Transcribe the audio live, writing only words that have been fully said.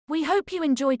We hope you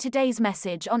enjoy today's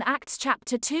message on Acts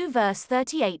chapter 2 verse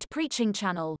 38 preaching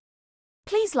channel.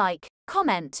 Please like,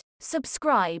 comment,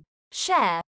 subscribe,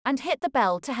 share, and hit the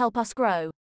bell to help us grow.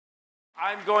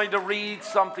 I'm going to read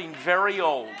something very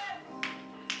old.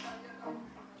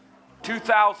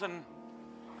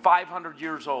 2,500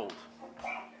 years old.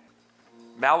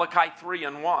 Malachi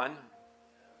 3:1.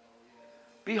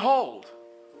 Behold,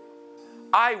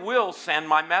 I will send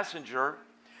my messenger,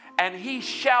 and he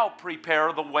shall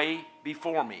prepare the way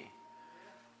before me.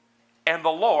 And the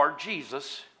Lord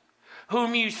Jesus,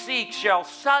 whom you seek, shall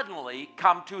suddenly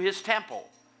come to his temple.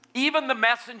 Even the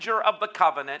messenger of the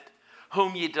covenant,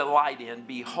 whom ye delight in,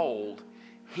 behold,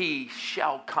 he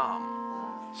shall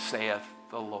come, saith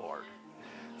the Lord.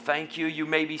 Thank you. You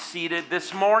may be seated.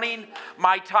 This morning,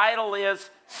 my title is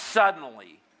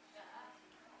Suddenly.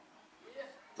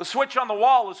 The switch on the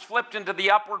wall is flipped into the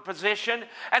upward position,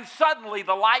 and suddenly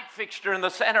the light fixture in the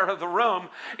center of the room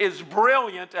is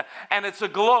brilliant, and it's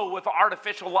aglow with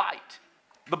artificial light.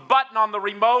 The button on the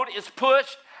remote is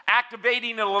pushed,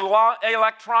 activating an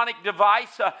electronic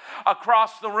device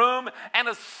across the room, and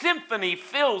a symphony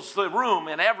fills the room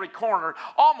in every corner,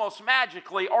 almost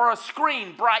magically, or a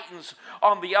screen brightens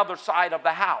on the other side of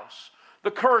the house. The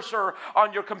cursor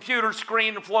on your computer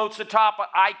screen floats the top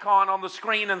icon on the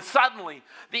screen, and suddenly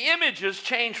the images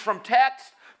change from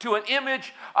text to an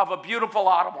image of a beautiful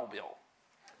automobile.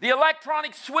 The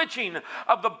electronic switching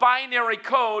of the binary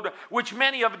code, which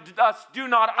many of us do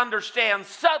not understand,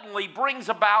 suddenly brings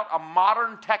about a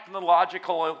modern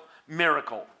technological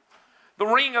miracle. The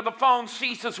ring of the phone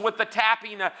ceases with the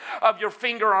tapping of your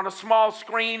finger on a small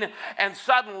screen, and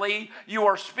suddenly you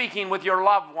are speaking with your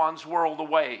loved ones world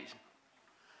away.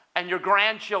 And your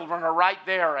grandchildren are right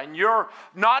there, and you're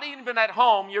not even at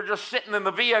home, you're just sitting in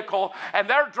the vehicle, and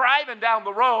they're driving down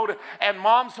the road, and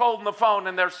mom's holding the phone,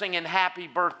 and they're singing happy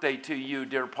birthday to you,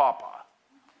 dear Papa.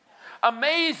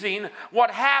 Amazing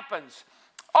what happens.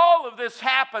 All of this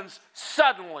happens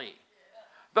suddenly.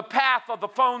 The path of the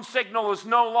phone signal is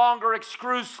no longer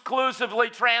exclusively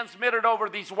transmitted over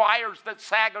these wires that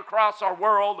sag across our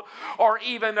world, or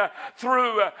even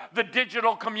through the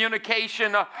digital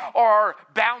communication or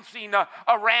bouncing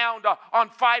around on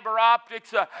fiber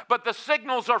optics, but the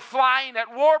signals are flying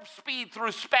at warp speed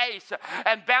through space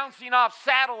and bouncing off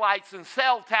satellites and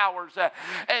cell towers,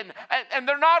 and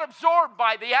they're not absorbed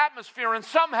by the atmosphere, and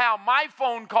somehow my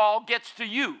phone call gets to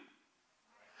you.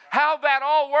 How that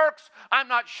all works, I'm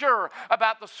not sure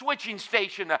about the switching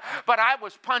station, but I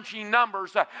was punching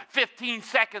numbers 15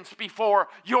 seconds before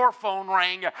your phone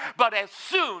rang. But as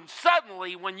soon,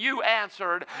 suddenly, when you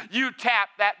answered, you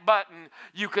tapped that button,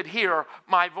 you could hear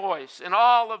my voice. In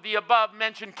all of the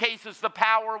above-mentioned cases, the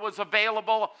power was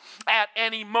available at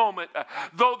any moment.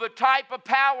 Though the type of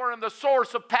power and the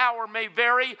source of power may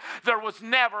vary, there was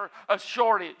never a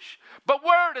shortage. But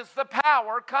where does the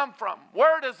power come from?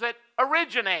 Where does it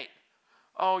originate?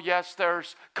 Oh yes,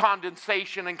 there's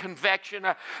condensation and convection.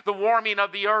 The warming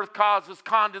of the earth causes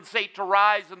condensate to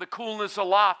rise, and the coolness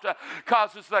aloft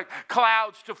causes the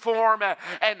clouds to form.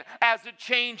 And as it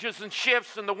changes and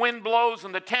shifts, and the wind blows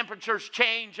and the temperatures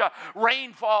change,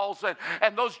 rain falls,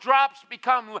 and those drops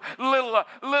become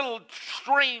little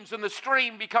streams, and the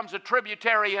stream becomes a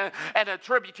tributary, and a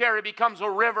tributary becomes a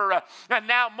river. And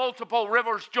now multiple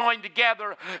rivers join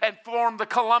together and form the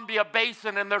Columbia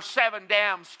Basin, and there's 7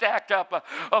 dams stacked up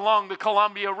along the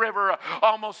Columbia River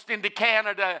almost into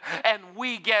Canada, and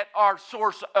we get our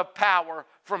source of power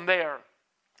from there.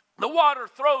 The water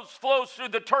flows through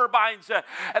the turbines,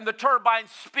 and the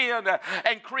turbines spin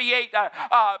and create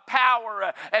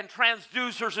power, and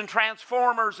transducers and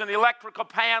transformers and electrical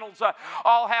panels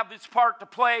all have this part to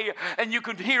play, and you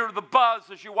can hear the buzz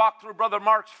as you walk through Brother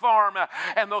Mark's farm,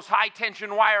 and those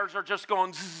high-tension wires are just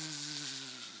going zzz.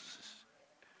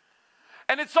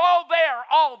 And it's all there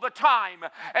all the time,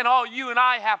 and all you and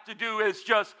I have to do is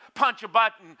just punch a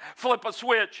button, flip a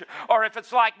switch, or if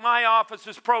it's like my office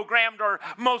is programmed, or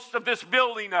most of this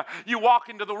building, you walk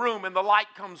into the room and the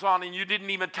light comes on and you didn't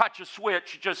even touch a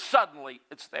switch, just suddenly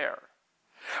it's there.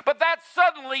 But that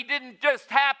suddenly didn't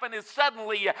just happen as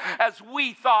suddenly as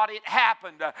we thought it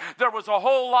happened. There was a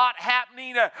whole lot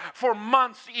happening for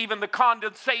months, even the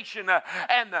condensation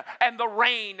and the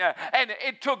rain. And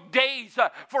it took days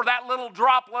for that little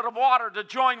droplet of water to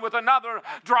join with another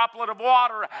droplet of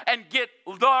water and get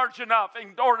large enough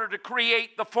in order to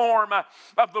create the form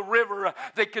of the river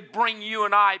that could bring you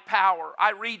and I power.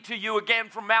 I read to you again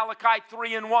from Malachi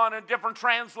 3:1 in different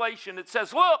translation. It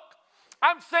says, "Look,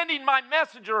 I'm sending my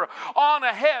messenger on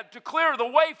ahead to clear the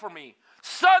way for me.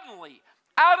 Suddenly,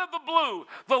 Out of the blue,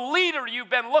 the leader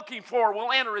you've been looking for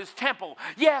will enter his temple.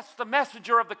 Yes, the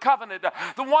messenger of the covenant,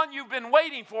 the one you've been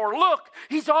waiting for. Look,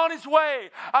 he's on his way.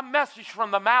 A message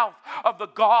from the mouth of the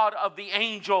God of the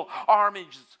angel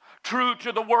armies. True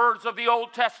to the words of the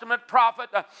Old Testament prophet,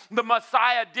 the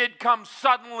Messiah did come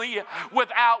suddenly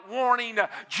without warning,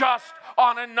 just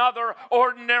on another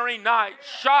ordinary night.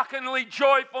 Shockingly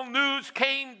joyful news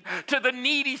came to the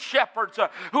needy shepherds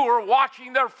who were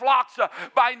watching their flocks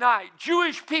by night.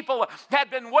 Jewish people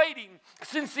had been waiting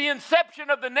since the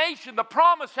inception of the nation. The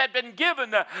promise had been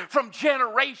given from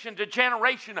generation to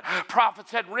generation. Prophets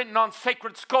had written on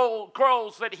sacred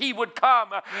scrolls that he would come.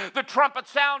 The trumpet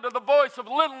sound of the voice of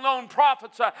little-known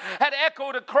prophets had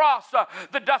echoed across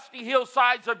the dusty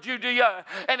hillsides of Judea,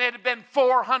 and it had been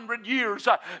 400 years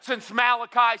since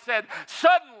Malachi said,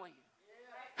 suddenly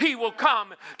he will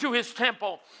come to his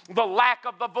temple. The lack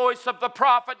of the voice of the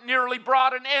prophet nearly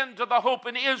brought an end to the hope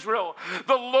in Israel,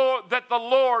 that the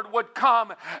Lord would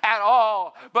come at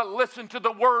all. But listen to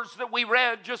the words that we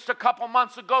read just a couple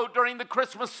months ago during the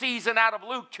Christmas season out of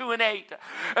Luke 2:8.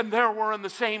 And there were in the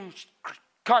same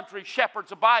country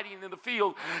shepherds abiding in the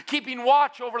field, keeping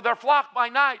watch over their flock by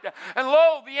night. And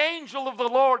lo, the angel of the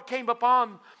Lord came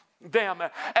upon them,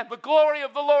 and the glory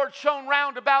of the Lord shone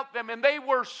round about them, and they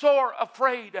were sore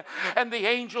afraid. And the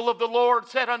angel of the Lord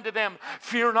said unto them,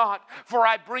 fear not, for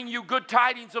I bring you good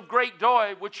tidings of great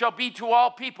joy, which shall be to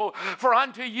all people. For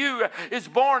unto you is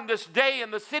born this day in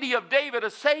the city of David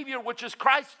a Savior, which is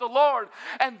Christ the Lord.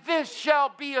 And this shall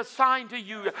be a sign to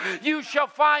you. You shall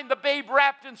find the babe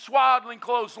wrapped in swaddling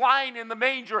clothes, lying in the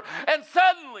manger. And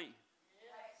suddenly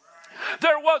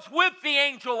there was with the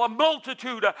angel a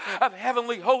multitude of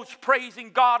heavenly hosts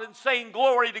praising God and saying,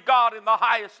 glory to God in the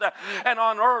highest, and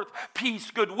on earth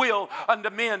peace, goodwill unto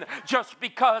men. Just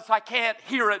because I can't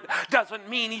hear it doesn't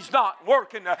mean he's not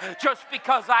working. Just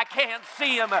because I can't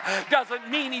see him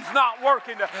doesn't mean he's not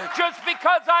working. Just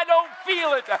because I don't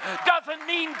feel it doesn't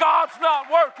mean God's not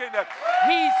working.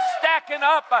 He's stacking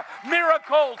up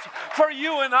miracles for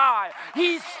you and I.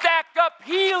 He's stacked up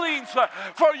healings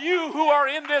for you who are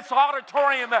in this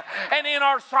auditorium and in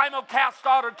our simulcast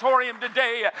auditorium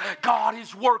today. God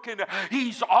is working.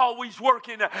 He's always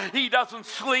working. He doesn't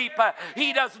sleep.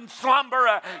 He doesn't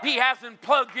slumber. He hasn't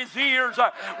plugged his ears.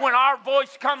 When our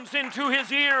voice comes into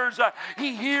his ears,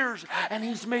 he hears, and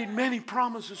he's made many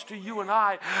promises to you and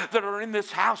I that are in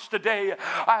this house today.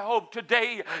 I hope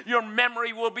today your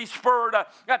memory will be spurred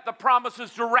at the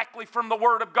promises directly from the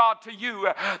Word of God to you.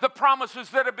 The promises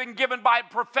that have been given by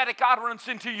prophetic utterance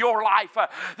into your life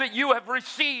that you have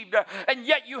received, and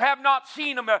yet you have not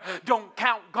seen him. Don't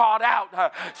count God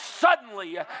out.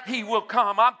 Suddenly he will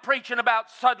come. I'm preaching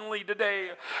about suddenly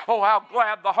today. Oh, how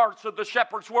glad the hearts of the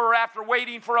shepherds were after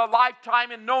waiting for a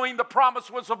lifetime and knowing the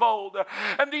promise was of old.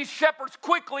 And these shepherds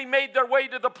quickly made their way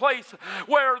to the place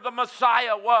where the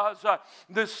Messiah was.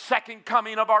 The second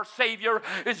coming of our Savior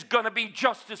is going to be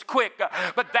just as quick,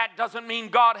 but that doesn't mean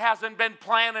God hasn't been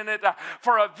planning it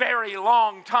for a very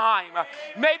long time.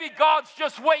 Maybe God's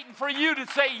just waiting for you to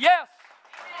say yes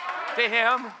to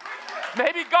him.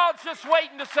 Maybe God's just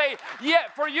waiting to say, yeah,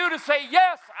 for you to say,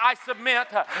 yes, I submit.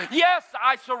 Yes,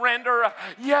 I surrender.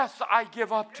 Yes, I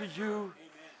give up to you.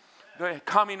 The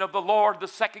coming of the Lord, the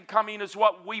second coming, is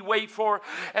what we wait for.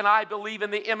 And I believe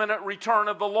in the imminent return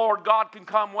of the Lord. God can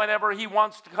come whenever he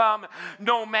wants to come.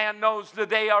 No man knows the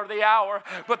day or the hour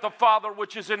but the Father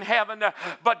which is in heaven.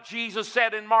 But Jesus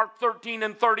said in Mark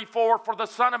 13:34, for the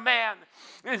Son of Man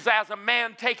is as a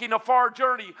man taking a far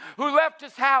journey, who left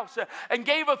his house and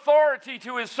gave authority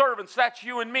to his servants, that's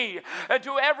you and me, and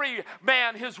to every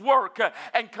man his work,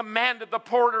 and commanded the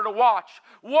porter to watch.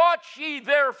 Watch ye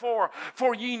therefore,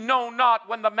 for ye know not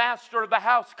when the master of the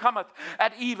house cometh,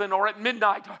 at even or at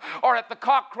midnight, or at the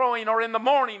cock crowing, or in the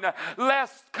morning,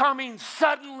 lest coming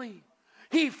suddenly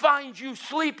he finds you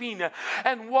sleeping.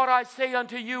 And what I say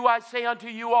unto you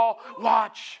all,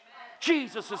 watch.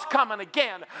 Jesus is coming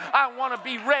again. I want to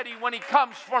be ready when he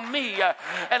comes for me.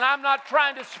 And I'm not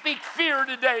trying to speak fear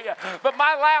today, but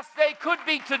my last day could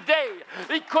be today.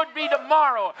 It could be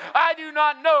tomorrow. I do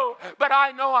not know, but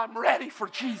I know I'm ready for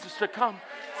Jesus to come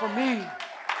for me.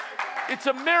 It's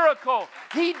a miracle.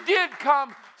 He did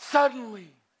come suddenly.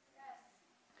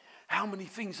 How many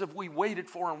things have we waited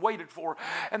for and waited for?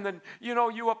 And then,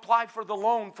 you apply for the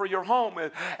loan for your home,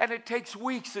 and it takes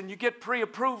weeks, and you get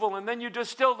pre-approval, and then you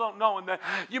just still don't know. And then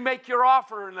you make your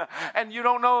offer, and you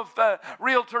don't know if the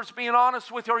realtor's being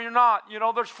honest with you or you're not.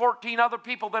 There's 14 other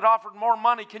people that offered more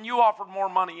money. Can you offer more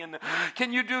money? And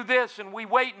can you do this? And we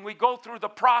wait, and we go through the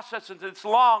process, and it's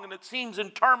long, and it seems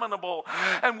interminable.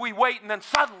 And we wait, and then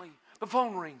suddenly the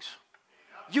phone rings.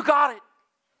 You got it.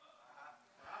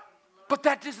 But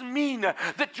that doesn't mean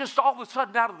that just all of a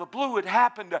sudden out of the blue it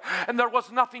happened and there was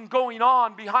nothing going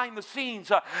on behind the scenes.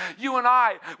 You and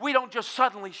I, we don't just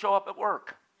suddenly show up at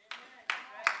work.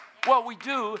 Well, we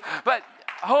do, but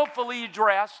hopefully you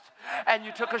dressed and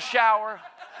you took a shower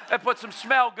and put some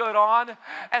smell good on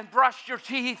and brushed your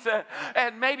teeth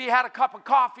and maybe had a cup of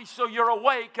coffee so you're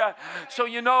awake, so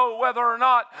you know whether or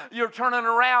not you're turning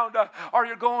around or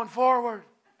you're going forward.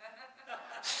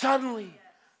 Suddenly,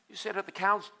 you sit at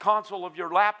the console of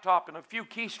your laptop and a few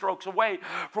keystrokes away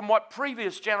from what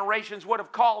previous generations would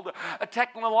have called a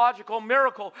technological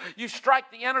miracle. You strike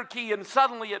the enter key and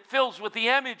suddenly it fills with the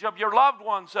image of your loved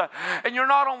ones. And you're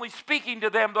not only speaking to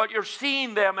them, but you're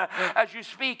seeing them as you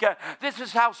speak. This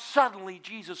is how suddenly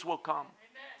Jesus will come.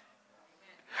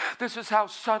 This is how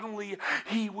suddenly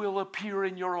He will appear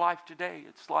in your life today.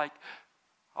 It's like,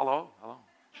 hello,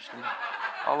 just a minute.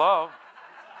 Hello.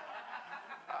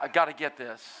 I got to get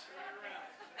this.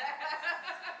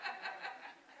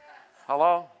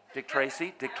 Hello? Dick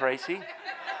Tracy?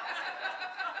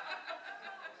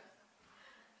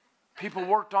 People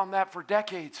worked on that for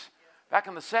decades. Back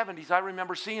in the 70s, I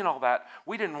remember seeing all that.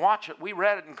 We didn't watch it. We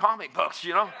read it in comic books,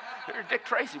 you know. Dick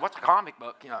Tracy, what's a comic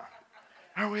book? You know.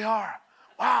 Here we are.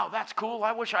 Wow, that's cool.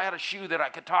 I wish I had a shoe that I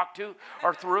could talk to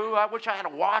or through. I wish I had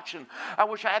a watch, and I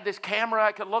wish I had this camera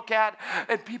I could look at.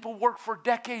 And people worked for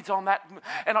decades on that.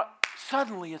 And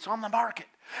suddenly it's on the market.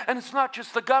 And it's not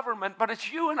just the government, but it's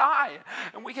you and I.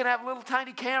 And we can have little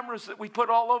tiny cameras that we put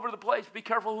all over the place. Be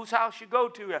careful whose house you go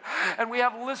to. And we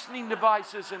have listening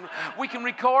devices, and we can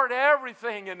record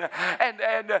everything.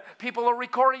 And people are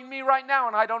recording me right now,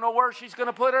 and I don't know where she's going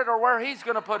to put it or where he's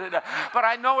going to put it. But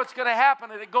I know it's going to happen,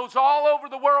 and it goes all over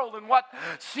the world. And what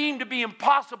seemed to be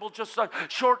impossible just a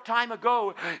short time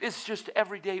ago is just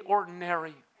everyday,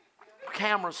 ordinary.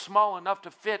 Cameras small enough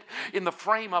to fit in the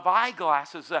frame of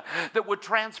eyeglasses that would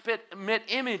transmit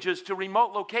images to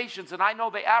remote locations. And I know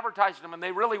they advertised them and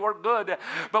they really work good,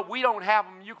 but we don't have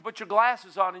them. You can put your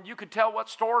glasses on and you can tell what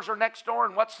stores are next door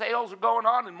and what sales are going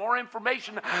on, and more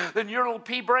information than your little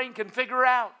pea brain can figure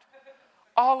out.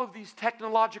 All of these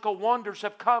technological wonders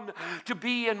have come to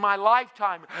be in my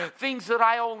lifetime. Things that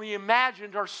I only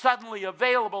imagined are suddenly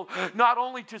available, not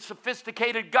only to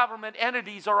sophisticated government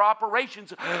entities or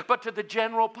operations, but to the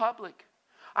general public.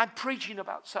 I'm preaching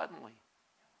about suddenly.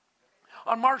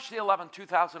 On March the 11th,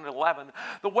 2011,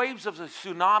 the waves of the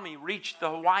tsunami reached the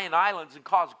Hawaiian Islands and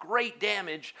caused great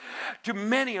damage to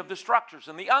many of the structures.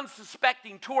 And the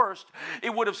unsuspecting tourist,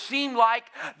 it would have seemed like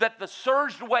that the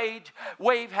surged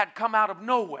wave had come out of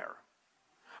nowhere.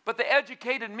 But the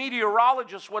educated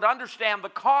meteorologists would understand the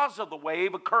cause of the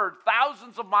wave occurred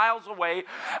thousands of miles away,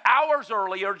 hours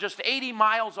earlier, just 80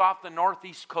 miles off the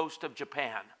northeast coast of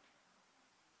Japan.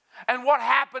 And what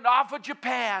happened off of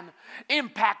Japan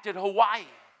impacted Hawaii.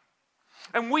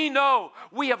 And we know,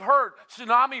 we have heard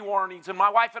tsunami warnings, and my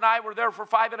wife and I were there for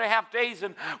 5.5 days,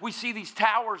 and we see these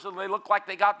towers, and they look like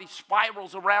they got these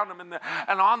spirals around them,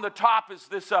 and on the top is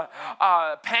this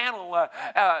panel,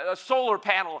 a solar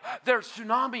panel. There's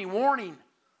tsunami warning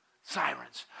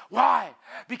sirens. Why?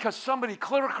 Because somebody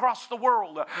clear across the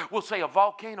world will say a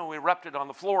volcano erupted on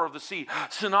the floor of the sea.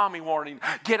 Tsunami warning.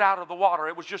 Get out of the water.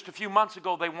 It was just a few months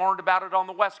ago they warned about it on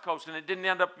the West Coast, and it didn't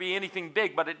end up being anything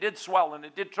big, but it did swell, and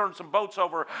it did turn some boats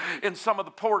over in some of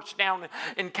the ports down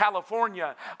in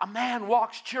California. A man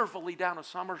walks cheerfully down a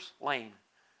summer's lane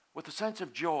with a sense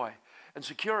of joy and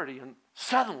security, and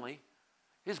suddenly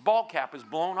his ball cap is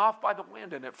blown off by the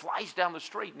wind, and it flies down the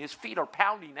street, and his feet are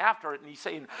pounding after it, and he's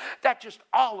saying, that just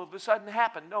all of a sudden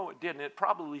happened. No, it didn't. It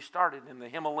probably started in the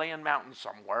Himalayan mountains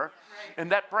somewhere,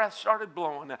 and that breath started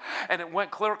blowing, and it went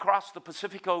clear across the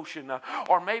Pacific Ocean,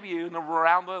 or maybe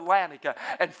around the Atlantic,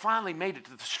 and finally made it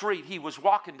to the street he was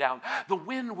walking down. The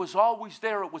wind was always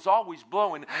there. It was always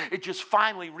blowing. It just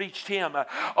finally reached him.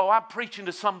 I'm preaching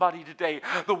to somebody today.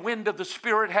 The wind of the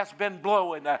Spirit has been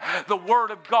blowing. The Word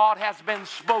of God has been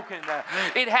spoken.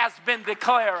 It has been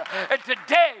declared. And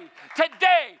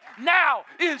today, now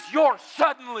is your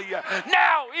suddenly.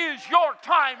 Now is your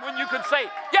time when you can say,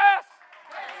 yes,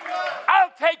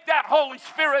 I'll take that Holy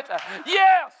Spirit.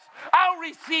 Yes, I'll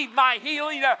receive my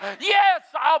healing. Yes,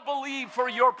 I'll believe for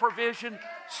your provision.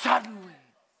 Suddenly.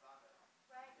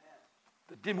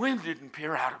 The wind didn't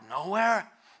appear out of nowhere.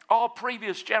 All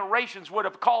previous generations would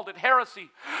have called it heresy.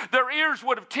 Their ears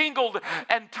would have tingled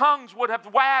and tongues would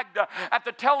have wagged at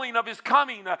the telling of his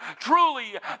coming.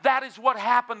 Truly, that is what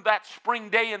happened that spring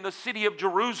day in the city of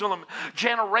Jerusalem.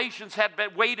 Generations had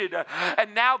been waited,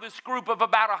 and now this group of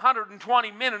about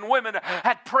 120 men and women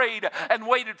had prayed and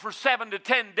waited for 7 to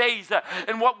 10 days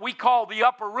in what we call the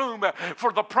upper room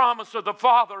for the promise of the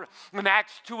Father. And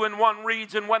Acts 2:1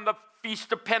 reads, and when the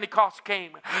Feast of Pentecost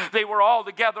came, they were all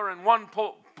together in one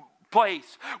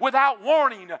place. Without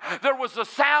warning, there was a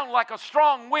sound like a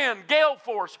strong wind, gale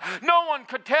force. No one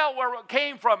could tell where it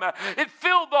came from. It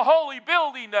filled the whole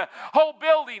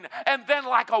building, and then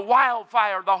like a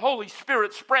wildfire, the Holy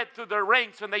Spirit spread through their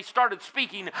ranks, and they started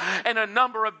speaking in a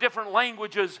number of different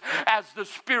languages as the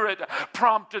Spirit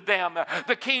prompted them.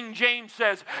 The King James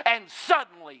says, and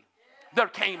suddenly there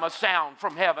came a sound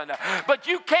from heaven. But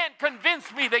you can't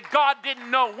convince me that God didn't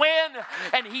know when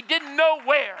and He didn't know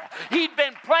where. He'd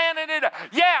been planning it.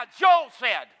 Yeah, Joel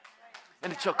said,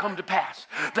 and it shall come to pass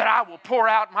that I will pour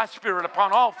out my Spirit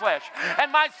upon all flesh,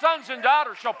 and my sons and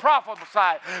daughters shall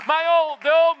prophesy.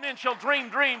 The old men shall dream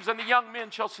dreams, and the young men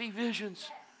shall see visions.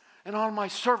 And on my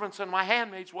servants and my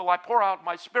handmaids will I pour out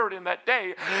my Spirit in that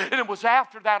day. And it was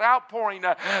after that outpouring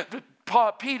that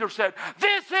Peter said,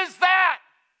 this is that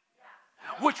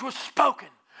which was spoken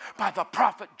by the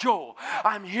prophet Joel.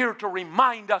 I'm here to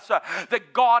remind us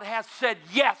that God has said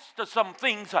yes to some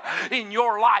things in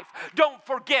your life. Don't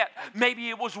forget, maybe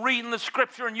it was reading the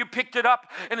scripture and you picked it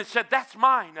up and it said, that's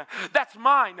mine, that's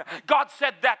mine. God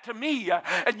said that to me,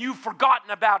 and you've forgotten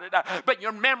about it, but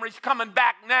your memory's coming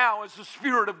back now as the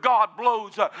Spirit of God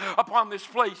blows upon this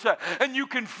place, and you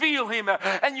can feel Him,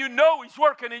 and you know He's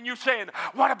working, and you're saying,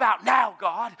 what about now,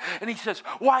 God? And He says,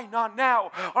 why not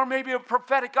now? Or maybe a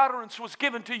prophetic utterance was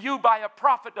given to you by a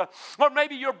prophet, or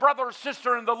maybe your brother or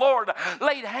sister in the Lord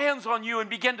laid hands on you and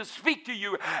began to speak to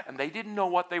you, and they didn't know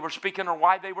what they were speaking or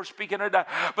why they were speaking it,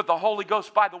 but the Holy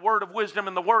Ghost, by the word of wisdom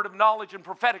and the word of knowledge and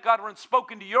prophetic utterance,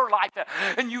 spoken to your life,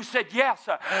 and you said yes.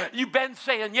 You've been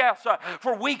saying yes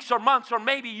for weeks or months or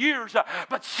maybe years,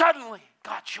 but suddenly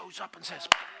God shows up and says,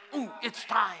 it's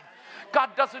time. God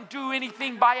doesn't do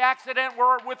anything by accident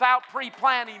or without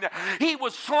pre-planning. He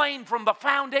was slain from the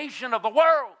foundation of the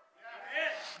world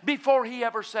before He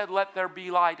ever said, let there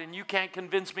be light. And you can't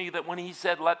convince me that when He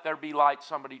said, let there be light,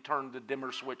 somebody turned the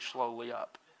dimmer switch slowly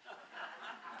up.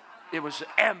 It was,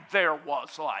 and there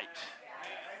was light.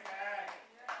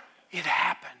 It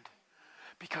happened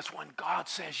because when God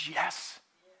says yes,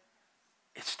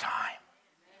 it's time.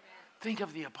 Think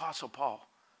of the Apostle Paul.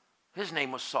 His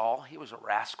name was Saul. He was a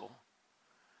rascal.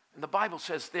 And the Bible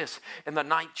says this in the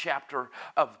 9th chapter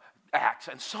of Acts.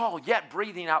 And Saul, yet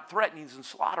breathing out threatenings and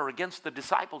slaughter against the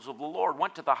disciples of the Lord,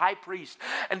 went to the high priest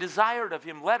and desired of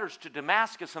him letters to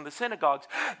Damascus and the synagogues,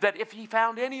 that if he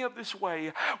found any of this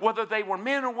way, whether they were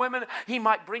men or women, he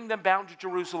might bring them bound to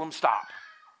Jerusalem. Stop.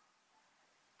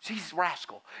 He's a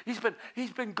rascal. He's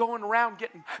been going around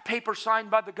getting papers signed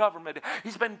by the government.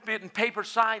 He's been getting papers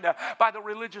signed by the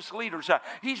religious leaders.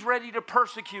 He's ready to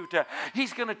persecute.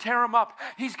 He's going to tear them up.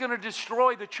 He's going to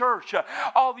destroy the church.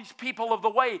 All these people of the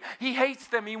way, he hates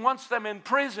them. He wants them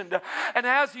imprisoned. And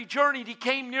as he journeyed, he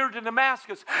came near to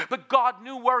Damascus. But God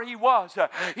knew where he was.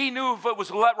 He knew if it was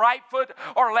right foot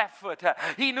or left foot.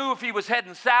 He knew if he was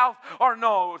heading south or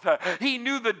north. He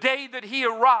knew the day that he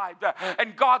arrived.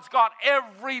 And God's got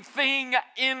everything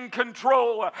in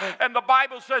control. And the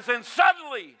Bible says, and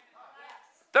suddenly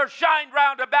there shined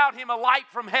round about him a light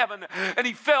from heaven, and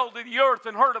he fell to the earth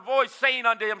and heard a voice saying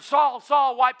unto him, Saul,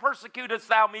 Saul, why persecutest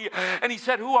thou me? And he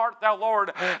said, who art thou,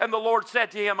 Lord? And the Lord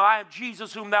said to him, I am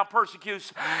Jesus whom thou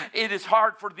persecutest. It is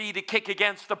hard for thee to kick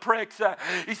against the pricks.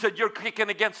 He said, you're kicking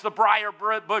against the briar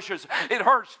bushes. It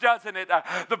hurts, doesn't it?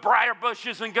 The briar bush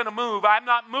isn't going to move. I'm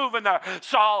not moving,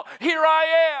 Saul. Here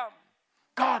I am.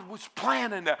 God was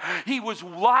planning. He was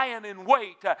lying in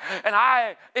wait.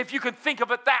 And if you can think of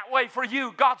it that way for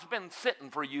you, God's been sitting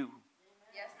for you.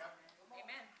 Yes.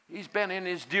 Amen. He's been in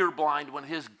his deer blind when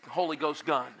his Holy Ghost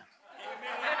gun.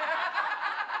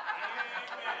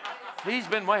 He's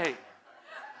been waiting.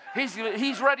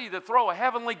 He's ready to throw a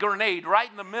heavenly grenade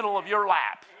right in the middle of your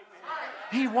lap.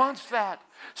 He wants that.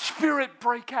 Spirit,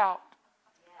 break out.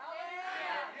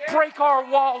 Break our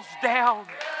walls down.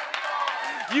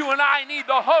 You and I need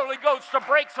the Holy Ghost to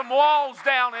break some walls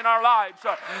down in our lives.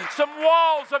 Some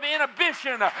walls of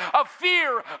inhibition, of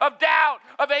fear, of doubt,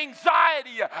 of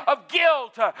anxiety, of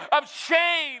guilt, of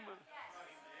shame.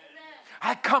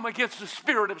 I come against the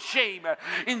spirit of shame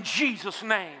in Jesus'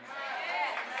 name.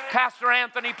 Pastor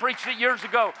Anthony preached it years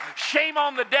ago. Shame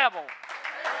on the devil.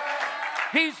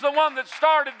 He's the one that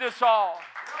started this all.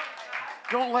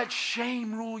 Don't let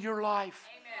shame rule your life.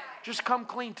 Just come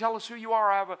clean. Tell us who you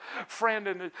are. I have a friend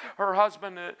and her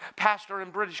husband, a pastor in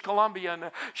British Columbia,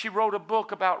 and she wrote a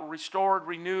book about restored,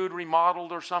 renewed,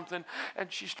 remodeled or something.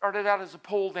 And she started out as a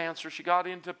pole dancer. She got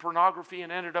into pornography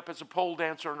and ended up as a pole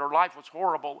dancer, and her life was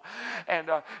horrible.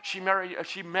 And she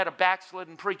met a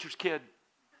backslidden preacher's kid.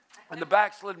 And the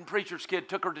backslidden preacher's kid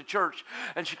took her to church,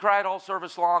 and she cried all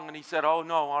service long, and he said, oh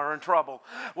no, we're in trouble.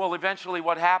 Well, eventually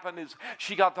what happened is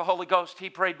she got the Holy Ghost, he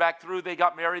prayed back through, they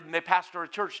got married, and they pastor a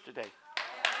church today.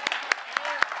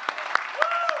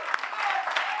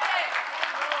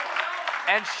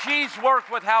 And she's worked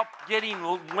with help getting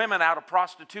women out of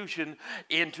prostitution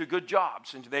into good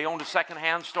jobs. And they owned a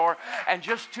secondhand store, and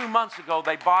just 2 months ago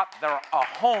they bought a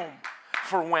home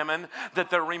for women that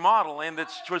they're remodeling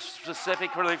that's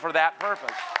specifically for that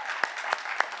purpose.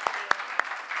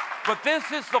 But this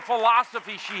is the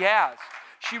philosophy she has.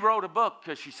 She wrote a book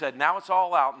because she said, now it's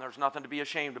all out and there's nothing to be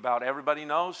ashamed about. Everybody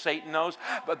knows, Satan knows,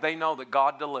 but they know that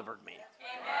God delivered me.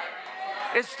 Amen.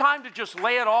 It's time to just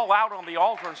lay it all out on the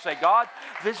altar and say, God,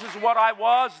 this is what I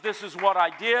was, this is what I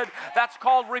did. That's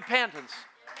called repentance.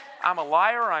 I'm a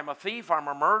liar, I'm a thief, I'm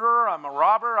a murderer, I'm a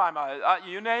robber,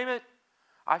 you name it.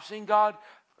 I've seen God.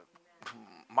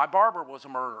 My barber was a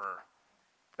murderer.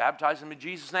 Baptized him in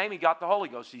Jesus' name, he got the Holy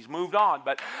Ghost. He's moved on,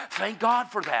 but thank God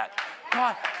for that.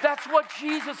 God, that's what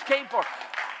Jesus came for.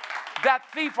 That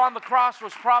thief on the cross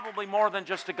was probably more than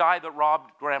just a guy that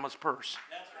robbed grandma's purse.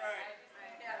 That's right.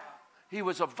 He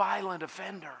was a violent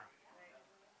offender.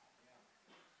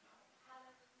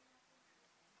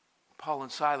 Paul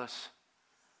and Silas,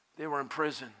 they were in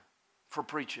prison for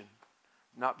preaching,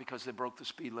 not because they broke the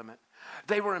speed limit.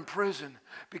 They were in prison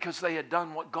because they had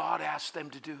done what God asked them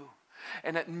to do.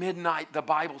 And at midnight, the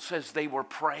Bible says they were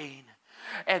praying.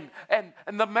 And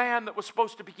the man that was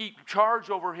supposed to keep charge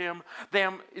over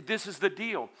them, this is the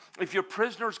deal. If your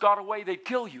prisoners got away, they'd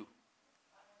kill you.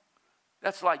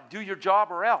 That's like, do your job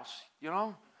or else, you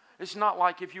know. It's not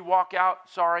like if you walk out,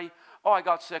 sorry, oh, I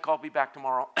got sick, I'll be back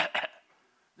tomorrow.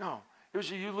 No, it was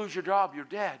you lose your job, you're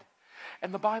dead.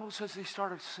 And the Bible says they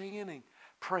started singing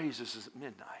praises at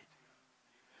midnight.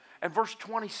 And verse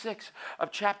 26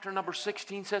 of chapter number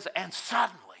 16 says, and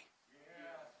suddenly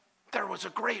there was a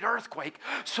great earthquake,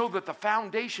 so that the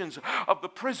foundations of the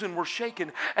prison were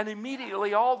shaken, and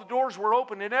immediately all the doors were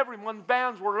open and everyone's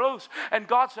bands were loose. And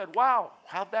God said, wow,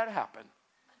 how'd that happen?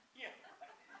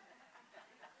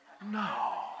 No.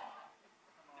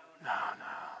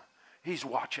 He's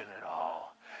watching it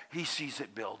all. He sees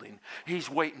it building. He's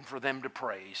waiting for them to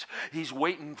praise. He's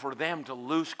waiting for them to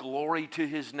loose glory to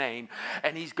his name.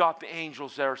 And he's got the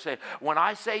angels there saying, when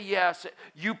I say yes,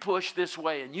 you push this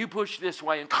way and you push this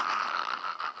way.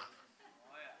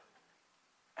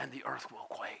 And the earth will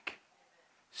quake.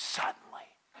 Suddenly,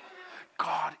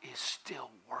 God is still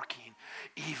working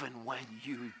even when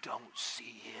you don't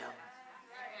see him.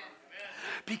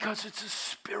 Because it's a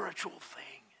spiritual thing.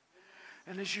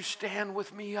 And as you stand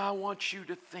with me, I want you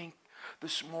to think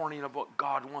this morning of what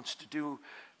God wants to do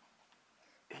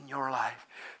in your life.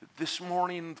 This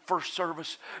morning, first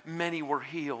service, many were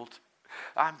healed.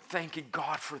 I'm thanking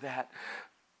God for that.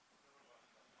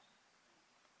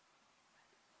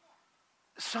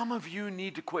 Some of you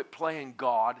need to quit playing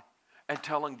God and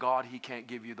telling God he can't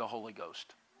give you the Holy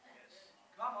Ghost.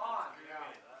 Come on.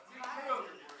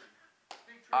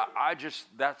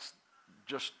 That's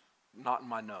just not in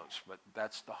my notes, but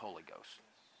that's the Holy Ghost.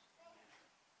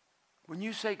 When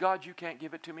you say, God, you can't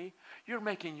give it to me, you're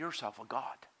making yourself a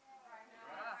God.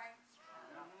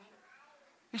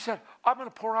 He said, I'm going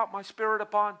to pour out my spirit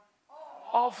upon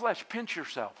all flesh. Pinch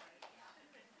yourself.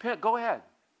 Go ahead.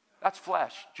 That's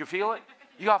flesh. Do you feel it?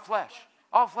 You got flesh.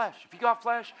 All flesh. If you got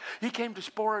flesh, he came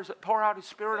to pour out his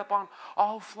spirit upon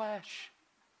all flesh.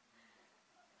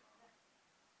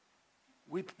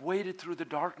 We waited through the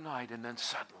dark night, and then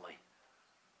suddenly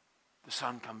the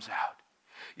sun comes out.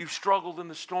 You've struggled in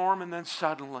the storm, and then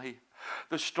suddenly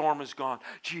the storm is gone.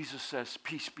 Jesus says,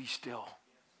 peace be still.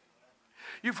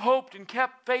 You've hoped and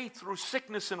kept faith through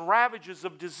sickness and ravages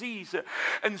of disease,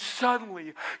 and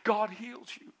suddenly God heals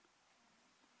you.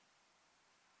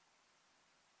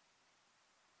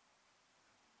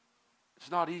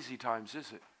 It's not easy times,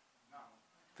 is it?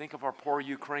 Think of our poor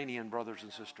Ukrainian brothers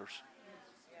and sisters.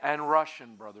 And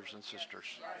Russian brothers and sisters.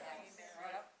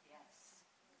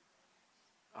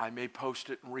 I may post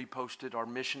it and repost it. Our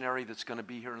missionary that's going to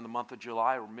be here in the month of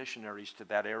July are missionaries to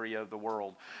that area of the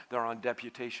world. They're on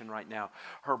deputation right now.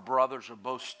 Her brothers are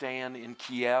both staying in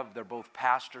Kiev. They're both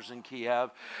pastors in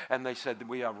Kiev. And they said that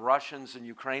we have Russians and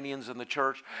Ukrainians in the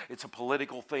church. It's a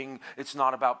political thing. It's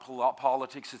not about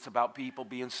politics. It's about people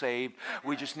being saved.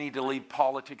 We just need to leave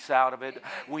politics out of it.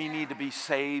 We need to be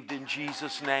saved in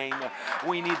Jesus' name.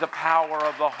 We need the power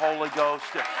of the Holy Ghost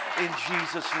in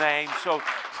Jesus' name. So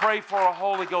pray for a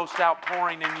Holy Ghost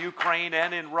outpouring in Ukraine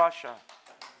and in Russia.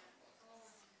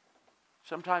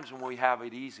 Sometimes when we have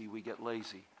it easy, we get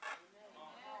lazy.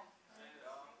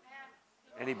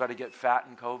 Anybody get fat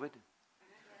in COVID?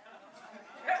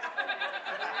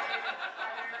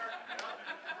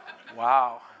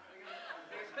 Wow.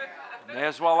 May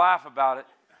as well laugh about it.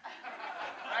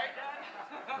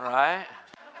 Right?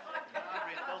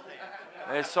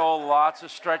 They sold lots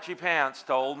of stretchy pants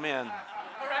to old men.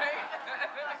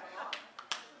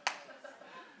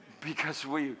 Because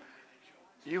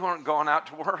you weren't going out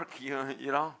to work, you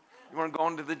know. You weren't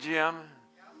going to the gym,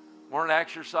 weren't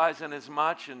exercising as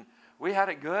much, and we had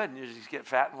it good, and you just get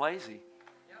fat and lazy.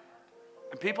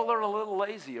 And people are a little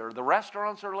lazier. The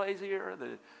restaurants are lazier.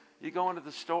 You go into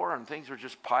the store, and things are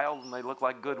just piled, and they look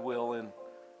like Goodwill and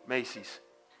Macy's.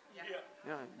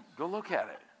 Yeah, go look at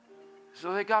it.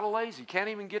 So they got lazy. Can't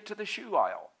even get to the shoe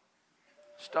aisle.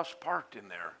 Stuff's parked in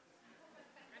there.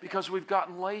 Because we've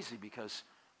gotten lazy because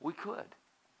we could.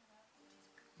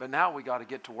 But now we got to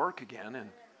get to work again and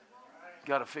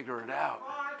got to figure it out.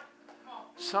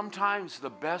 Sometimes the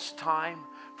best time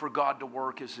for God to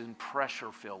work is in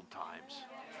pressure-filled times.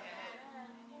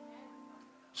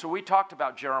 So we talked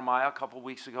about Jeremiah a couple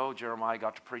weeks ago. Jeremiah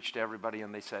got to preach to everybody,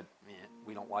 and they said,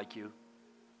 we don't like you.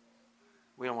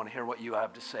 We don't want to hear what you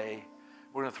have to say.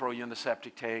 We're going to throw you in the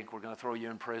septic tank. We're going to throw you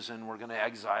in prison. We're going to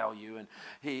exile you. And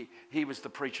he was the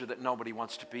preacher that nobody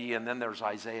wants to be. And then there's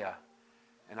Isaiah.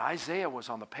 And Isaiah was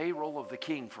on the payroll of the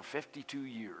king for 52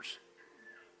 years.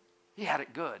 He had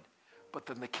it good. But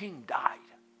then the king died.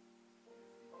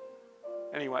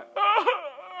 And he went,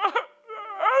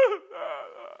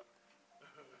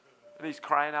 and he's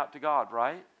crying out to God,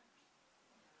 right?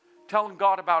 Telling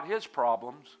God about his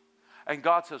problems. And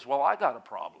God says, well, I got a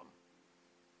problem.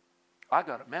 I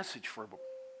got a message for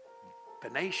the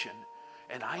nation,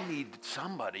 and I need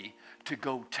somebody to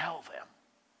go tell them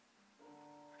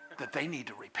that they need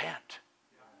to repent.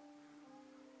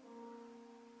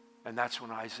 And that's when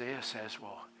Isaiah says,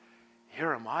 well,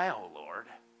 here am I, O Lord,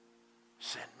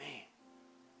 send me.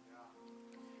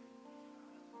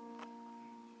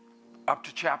 Up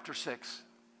to chapter 6,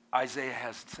 Isaiah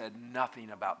has said nothing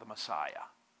about the Messiah.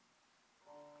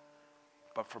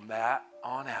 But from that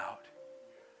on out,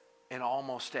 in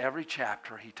almost every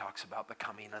chapter, he talks about the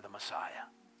coming of the Messiah.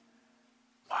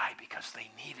 Why? Because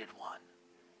they needed one.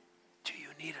 Do you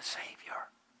need a Savior?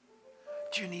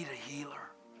 Do you need a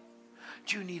healer?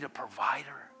 Do you need a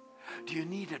provider? Do you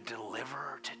need a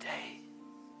deliverer today?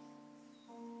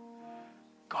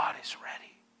 God is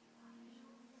ready.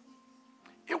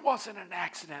 It wasn't an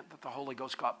accident that the Holy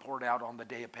Ghost got poured out on the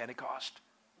day of Pentecost.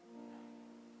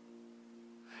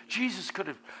 Jesus could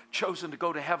have chosen to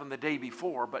go to heaven the day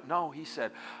before, but no, he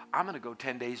said, I'm going to go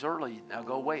 10 days early. Now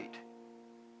go wait.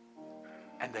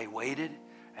 And they waited,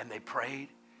 and they prayed,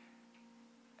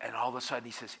 and all of a sudden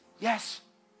he says, yes.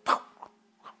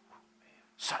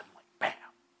 Suddenly, bam.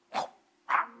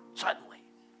 Suddenly.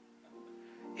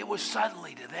 It was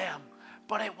suddenly to them,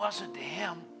 but it wasn't to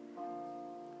him.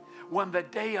 When the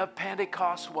day of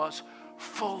Pentecost was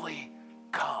fully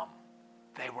come,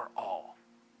 they were all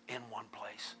in one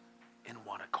place, in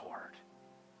one accord.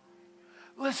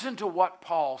 Listen to what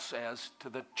Paul says to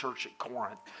the church at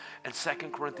Corinth in 2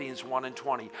 Corinthians 1 and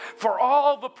 20. For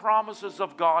all the promises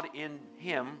of God in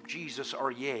him, Jesus,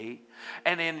 are yea,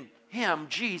 and in him,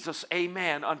 Jesus,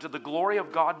 amen, unto the glory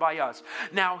of God by us.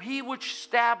 Now he which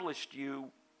established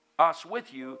us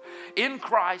with you in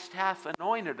Christ hath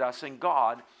anointed us in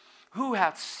God, who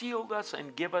hath sealed us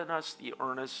and given us the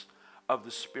earnest of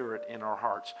the Spirit in our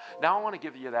hearts. Now I want to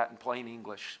give you that in plain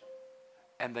English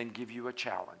and then give you a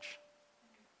challenge.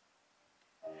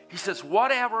 He says,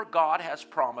 whatever God has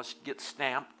promised gets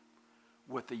stamped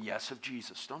with the yes of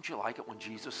Jesus. Don't you like it when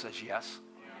Jesus says yes?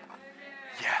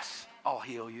 Yes, I'll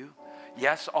heal you.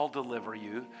 Yes, I'll deliver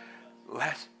you.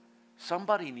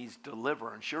 Somebody needs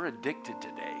deliverance. You're addicted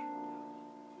today.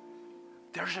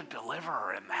 There's a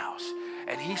deliverer in the house.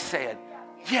 And he said,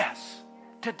 yes,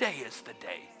 today is the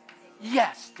day.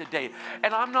 Yes, today.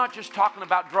 And I'm not just talking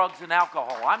about drugs and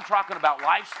alcohol. I'm talking about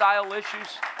lifestyle issues.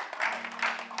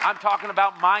 I'm talking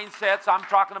about mindsets. I'm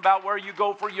talking about where you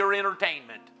go for your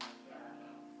entertainment.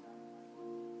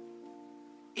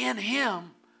 In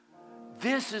him,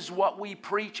 this is what we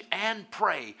preach and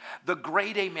pray. The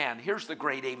great amen. Here's the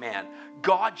great amen.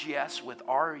 God's yes with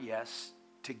our yes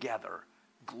together,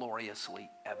 gloriously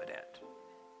evident.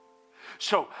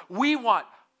 So we want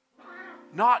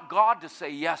not God to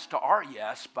say yes to our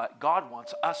yes, but God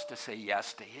wants us to say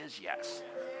yes to his yes.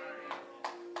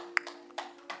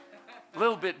 A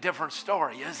little bit different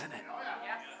story, isn't it?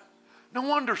 No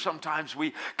wonder sometimes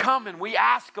we come and we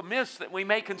ask amiss that we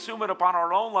may consume it upon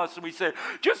our own lust, and we say,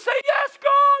 just say yes,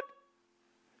 God.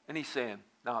 And he's saying,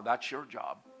 no, that's your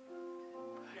job.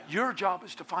 Your job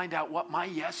is to find out what my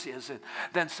yes is and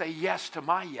then say yes to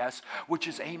my yes, which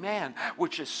is amen,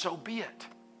 which is so be it.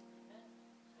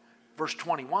 Verse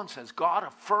 21 says, God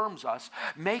affirms us,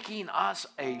 making us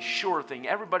a sure thing.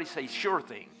 Everybody say sure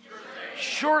thing. Sure thing.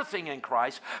 Sure thing in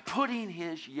Christ, putting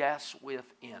his yes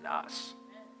within us.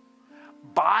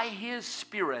 By his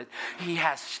Spirit, he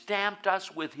has stamped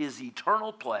us with his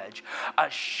eternal pledge,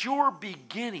 a sure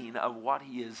beginning of what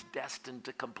he is destined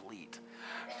to complete.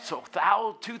 So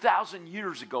 2,000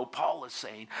 years ago, Paul is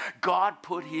saying, God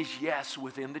put his yes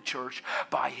within the church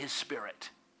by his Spirit.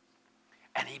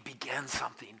 And he began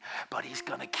something, but he's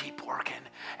going to keep working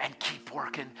and keep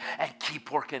working and keep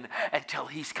working until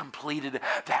he's completed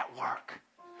that work.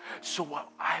 So what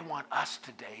I want us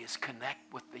today is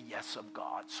connect with the yes of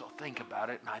God. So think about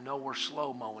it, and I know we're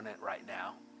slow-moing it right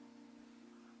now,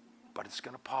 but it's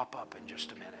going to pop up in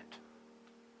just a minute.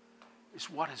 Is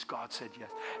what has God said yes?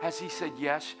 Has he said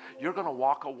yes? You're going to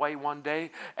walk away one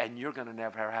day and you're going to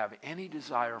never have any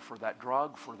desire for that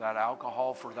drug, for that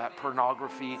alcohol, for that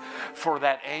pornography, for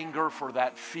that anger, for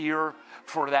that fear,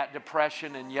 for that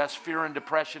depression. And yes, fear and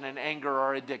depression and anger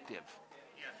are addictive.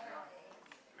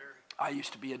 I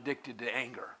used to be addicted to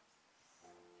anger.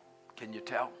 Can you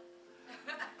tell?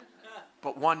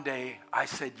 But one day I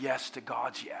said yes to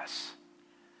God's yes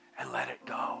and let it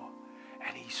go.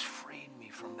 And he's freed me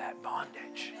from that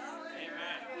bondage.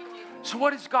 Amen. So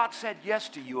what has God said yes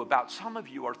to you about? Some of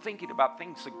you are thinking about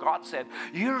things that God said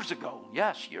years ago.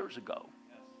 Yes, years ago.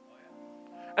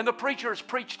 And the preacher has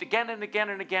preached again and again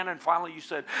and again, and finally you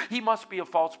said, he must be a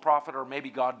false prophet, or maybe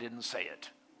God didn't say it.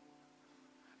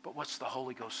 But what's the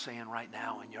Holy Ghost saying right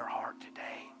now in your heart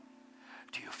today?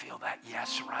 Do you feel that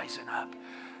yes rising up?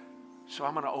 So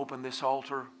I'm going to open this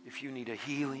altar. If you need a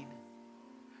healing,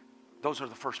 those are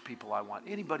the first people I want.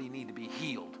 Anybody need to be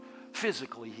healed,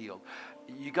 physically healed?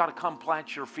 You got to come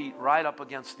plant your feet right up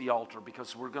against the altar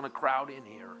because we're going to crowd in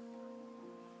here.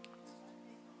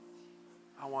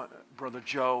 I want Brother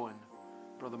Joe and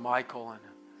Brother Michael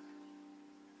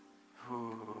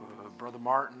and Brother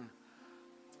Martin,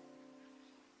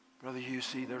 Brother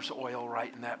Husey. There's oil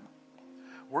right in that.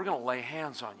 We're going to lay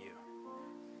hands on you.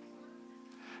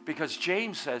 Because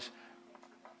James says,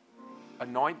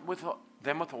 anoint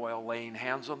them with oil, laying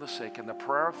hands on the sick, and the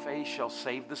prayer of faith shall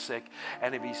save the sick,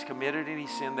 and if he's committed any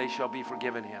sin, they shall be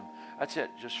forgiven him. That's it.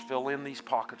 Just fill in these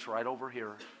pockets right over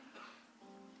here.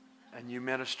 And you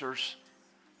ministers,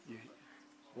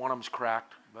 one of them's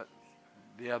cracked, but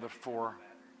the other four,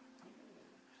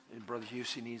 and Brother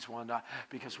Husey needs one,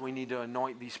 because we need to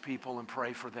anoint these people and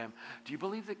pray for them. Do you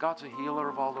believe that God's a healer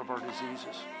of all of our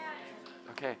diseases?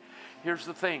 Okay, here's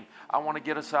the thing. I want to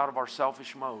get us out of our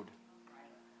selfish mode.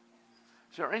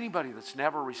 Is there anybody that's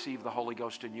never received the Holy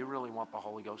Ghost and you really want the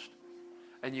Holy Ghost?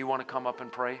 And you want to come up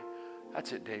and pray?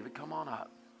 That's it, David. Come on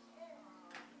up.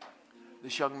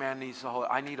 This young man needs the Holy.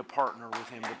 I need a partner with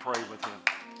him to pray with him.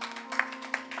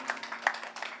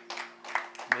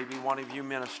 Maybe one of you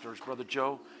ministers. Brother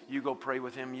Joe, you go pray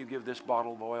with him. You give this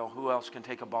bottle of oil. Who else can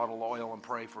take a bottle of oil and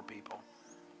pray for people?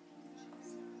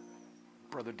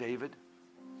 Brother David,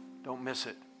 don't miss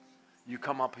it. You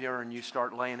come up here and you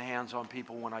start laying hands on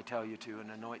people when I tell you to and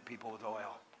anoint people with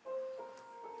oil.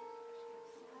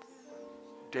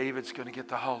 David's going to get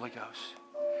the Holy Ghost.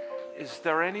 Is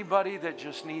there anybody that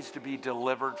just needs to be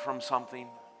delivered from something?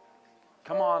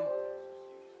 Come on.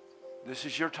 This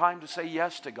is your time to say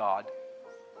yes to God.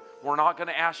 We're not going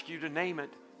to ask you to name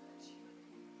it.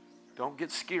 Don't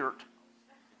get scared.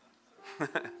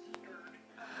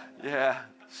 Yeah,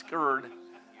 scared.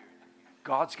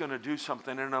 God's going to do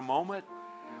something in a moment.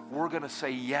 We're going to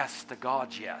say yes to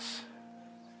God's yes.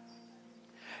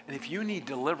 And if you need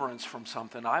deliverance from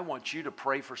something, I want you to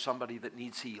pray for somebody that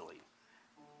needs healing.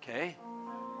 Okay?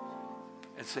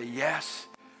 And say, yes,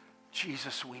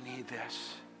 Jesus, we need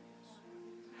this.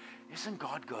 Isn't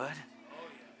God good?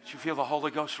 Did you feel the Holy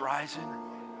Ghost rising?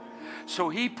 So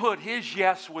he put his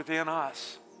yes within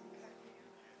us.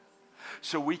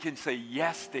 So we can say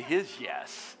yes to his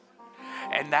yes.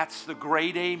 And that's the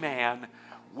great amen,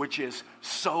 which is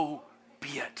so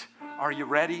be it. Are you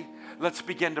ready? Let's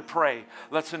begin to pray.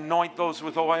 Let's anoint those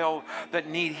with oil that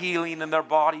need healing in their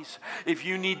bodies. If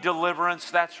you need deliverance,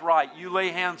 that's right. You lay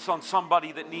hands on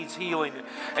somebody that needs healing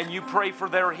and you pray for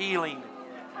their healing.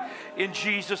 In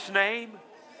Jesus' name.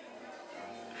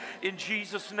 In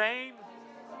Jesus' name.